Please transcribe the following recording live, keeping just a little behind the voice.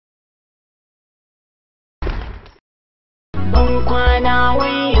Bankwana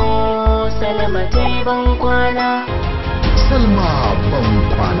wayo Salma tai Bankwana. Salma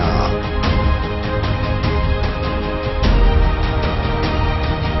Bankwana.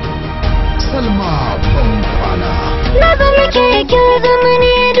 Salma Bankwana. Na zama keken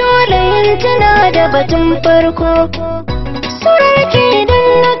zamani dole yin tana da batun farko. Surar ke idan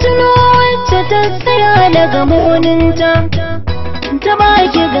na tuno wacce ta tsaya daga muninta. Ta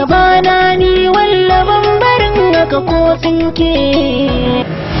baki gabana ni wallaban barin haka ko tsinke.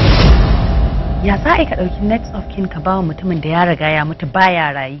 Ya za ka ɗauki next of kin ka bawa mutumin da ya riga ya mutu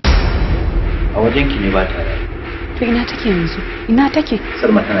baya rayi? A wajen ki ne ba ta rayu. To ina take yanzu? Ina take?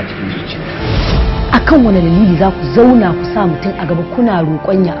 Salma tana cikin zuciyarka. Akan wani dalili za ku zauna ku sa mutum a gaba kuna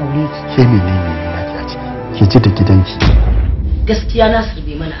roƙon ya aure ki? Ke menene naki a ciki? Ke ji da gidanki. Gaskiya Nasir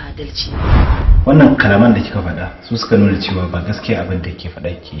bai mana adalci. Wannan kalaman da kika faɗa su suka nuna cewa ba gaskiya abin da ke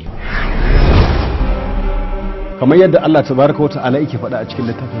faɗa ke. Kamar yadda Allah tabaraka wata'ala yake faɗa a cikin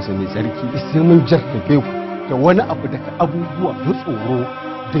littafinsa mai tsarki, sai mun jarrabe ku da wani abu daga abubuwa na tsoro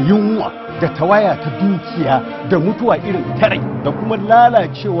da yunwa da tawaya ta dukiya da mutuwa irin tarai da kuma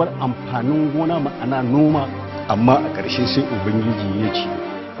lalacewar amfanin gona ma'ana noma. Amma a ƙarshe sai Ubangiji ya ce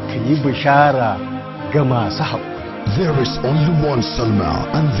ka yi bishara ga masu haƙuri. There is only one Salma,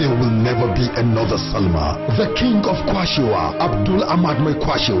 and there will never be another Salma. The king of Kwashiwa, Abdul Ahmad Mai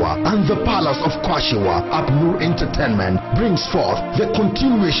Kwashiwa, and the palace of Kwashiwa, Abnur Entertainment, brings forth the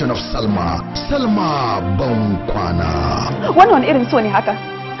continuation of Salma, Salma Bankwana. Wannan irin so ne haka?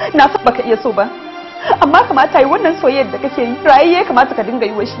 Na san baka iya so ba. Amma kamata yi wannan soyayyar da kake yi, rayi ya kamata ka dinga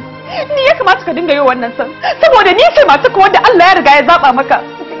yi wa shi. Ni ya kamata ka dinga yi wannan san. Saboda ni ce masu ko wanda Allah ya riga ya zaba maka.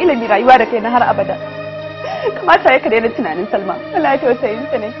 Ilimi rayuwa da kai na har abada. Kamata ya ka daina tunanin Salma. Wallahi tausayin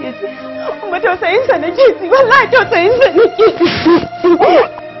sa nake ji. Kuma tausayin sa nake ji. Wallahi tausayin sa nake ji.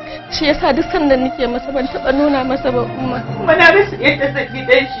 Shi yasa duk sanda nake masa ban taba nuna masa ba umma. Kuma na rasa yadda saki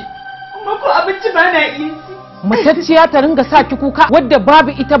dan shi. Kuma ko abinci ba na yi. Matacciya ta ringa sa ki kuka wadda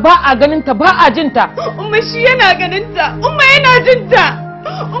babu ita ba a ganin ta ba a jin ta. Umma shi yana ganin ta. Umma yana jin ta.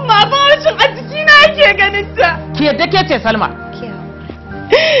 Umma ba rashin a jiki na yake ganin ta. Ki yadda ke ce Salma.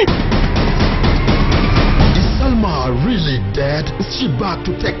 Salma really dead? Is she back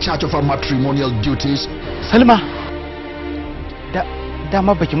to take charge of her matrimonial duties? Salma,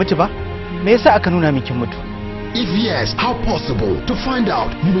 dama baki mutu ba? Me yasa aka nuna miki mutu? If yes, how possible? To find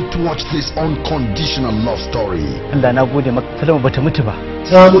out, you need to watch this unconditional love story. Allah na gode maka, Salma bata mutu ba.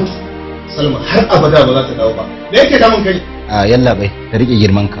 Ta mutu. Salma har abada ba za ta dawo ba. Me yake damun kai? Yalla bai, ka rike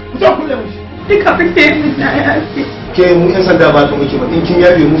girman ka. Ku ta kulle mushi. Duk abin da ya fita ya ce. Ke mu yan sanda ba ta muke ba. In kin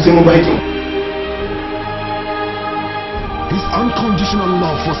yabe mu sai mun ba haƙin. His unconditional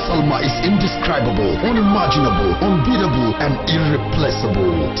love for Salma is indescribable, unimaginable, unbeatable, and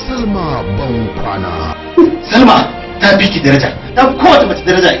irreplaceable. Salma Bankwana. Salma ta fi ki daraja. Ta fi kowace mace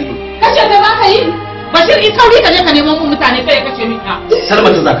daraja a ido. Kace me ba ka yi? Bashir in sauri ka je ka nemo mun mutane kai ka kace min ka. Salma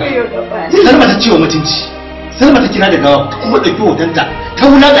ta zaka. Salma ta ciwo mutunci. Salma ta kira da gawa kuma dauki hotonta ta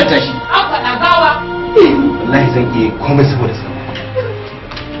wulakanta shi. An faɗa gawa. Wallahi zan iya komai saboda Salma.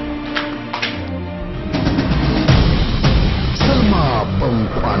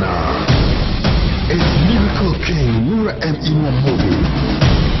 Bankwana, a lyrical king, Nura M. Imo movie.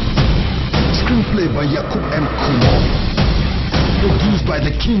 Screenplay by Yakub M. Kumo. Produced by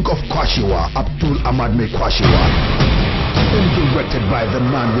the king of Kwashiwa, Abdul Ahmad Mai Kwashiwa. And directed by the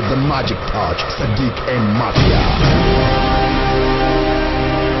man with the magic touch, Sadiq M. Mafia.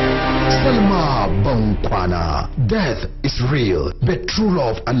 Salma Bankwana. Death is real, but true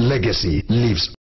love and legacy lives